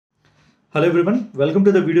Hello everyone, welcome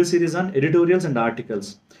to the video series on editorials and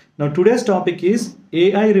articles. Now today's topic is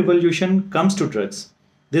AI revolution comes to drugs.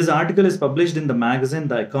 This article is published in the magazine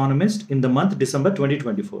The Economist in the month December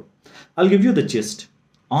 2024. I'll give you the gist.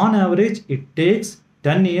 On average, it takes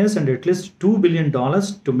 10 years and at least $2 billion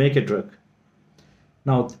to make a drug.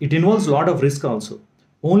 Now it involves a lot of risk also.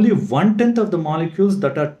 Only 1/10 of the molecules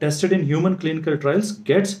that are tested in human clinical trials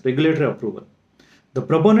gets regulatory approval. The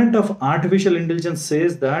proponent of artificial intelligence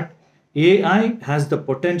says that AI has the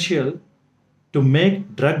potential to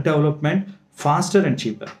make drug development faster and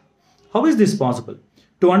cheaper. How is this possible?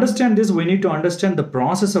 To understand this, we need to understand the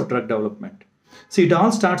process of drug development. See, it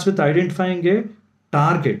all starts with identifying a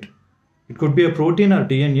target. It could be a protein or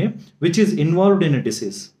DNA which is involved in a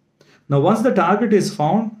disease. Now, once the target is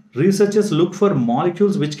found, researchers look for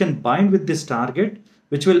molecules which can bind with this target,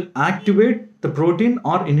 which will activate the protein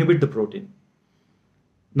or inhibit the protein.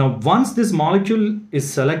 Now, once this molecule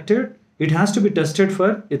is selected, it has to be tested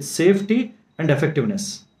for its safety and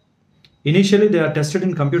effectiveness. Initially, they are tested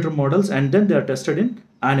in computer models and then they are tested in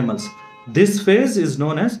animals. This phase is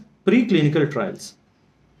known as preclinical trials.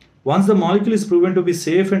 Once the molecule is proven to be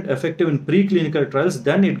safe and effective in preclinical trials,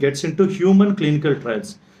 then it gets into human clinical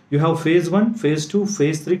trials. You have phase 1, phase 2,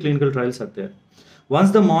 phase 3 clinical trials are there.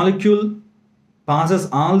 Once the molecule passes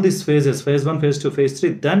all these phases, phase 1, phase 2, phase 3,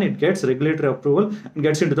 then it gets regulatory approval and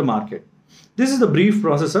gets into the market. This is the brief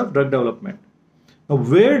process of drug development. Now,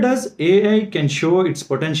 where does AI can show its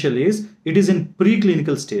potential is, it is in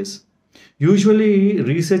preclinical stage. Usually,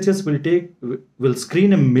 researchers will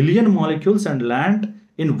screen 1 million molecules and land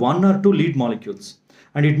in 1 or 2 lead molecules.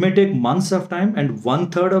 And it may take months of time and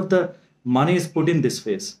 1/3 of the money is put in this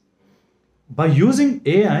phase. By using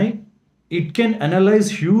AI, it can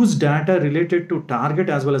analyze huge data related to target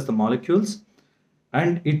as well as the molecules,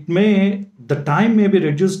 and the time may be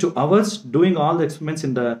reduced to hours doing all the experiments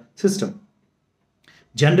in the system.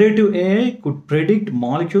 Generative AI could predict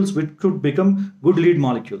molecules which could become good lead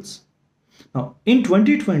molecules. Now, in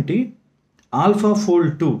 2020,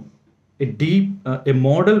 AlphaFold 2, a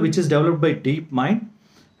model which is developed by DeepMind,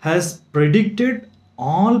 has predicted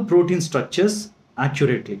all protein structures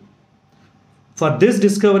accurately. For this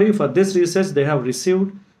discovery, for this research, they have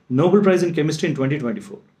received Nobel Prize in Chemistry in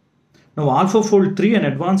 2024. Now, AlphaFold 3, an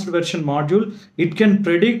advanced version module, it can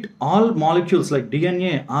predict all molecules like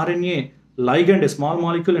DNA, RNA, ligand, a small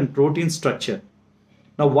molecule, and protein structure.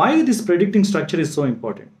 Now, why this predicting structure is so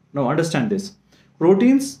important? Now, understand this.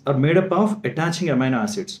 Proteins are made up of attaching amino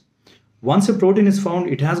acids. Once a protein is found,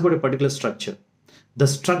 it has got a particular structure. The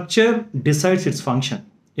structure decides its function.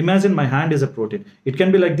 Imagine my hand is a protein. It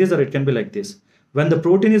can be like this or it can be like this. When the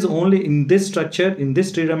protein is only in this structure, in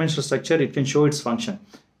this three-dimensional structure, it can show its function.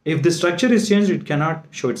 If the structure is changed, it cannot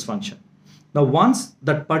show its function. Now, once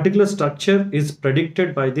that particular structure is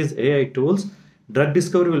predicted by these AI tools, drug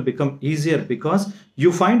discovery will become easier because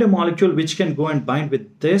you find a molecule which can go and bind with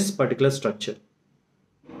this particular structure.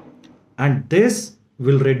 And this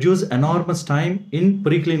will reduce enormous time in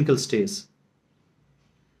preclinical stage.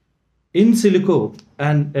 In silico,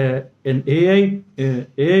 an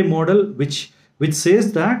AI model which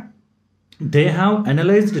says that they have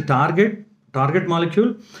analyzed the target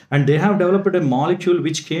molecule and they have developed a molecule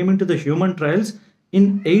which came into the human trials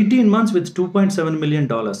in 18 months with $2.7 million,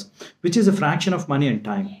 which is a fraction of money and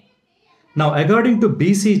time. Now, according to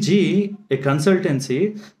BCG, a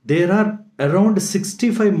consultancy, there are around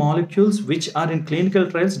 65 molecules which are in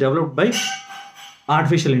clinical trials developed by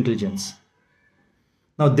artificial intelligence.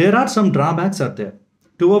 Now, there are some drawbacks are there.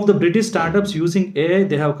 2 of the British startups using AI,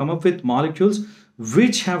 they have come up with molecules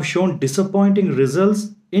which have shown disappointing results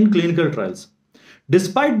in clinical trials.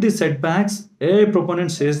 Despite these setbacks, AI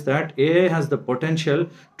proponent says that AI has the potential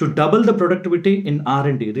to double the productivity in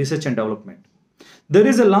R&D, research and development. There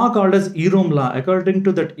is a law called as EROM law. According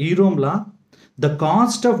to that EROM law, the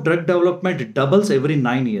cost of drug development doubles every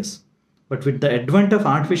 9 years. But with the advent of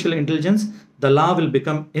artificial intelligence, the law will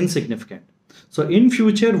become insignificant. So in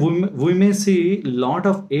future, we may see a lot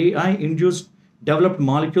of AI-induced developed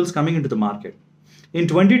molecules coming into the market. In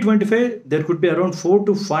 2025, there could be around 4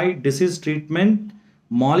 to 5 disease treatment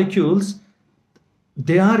molecules.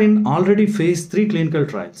 They are in already phase 3 clinical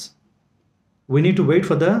trials. We need to wait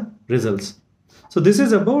for the results. So this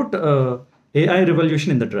is about AI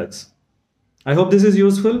revolution in the drugs. I hope this is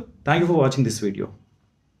useful. Thank you for watching this video.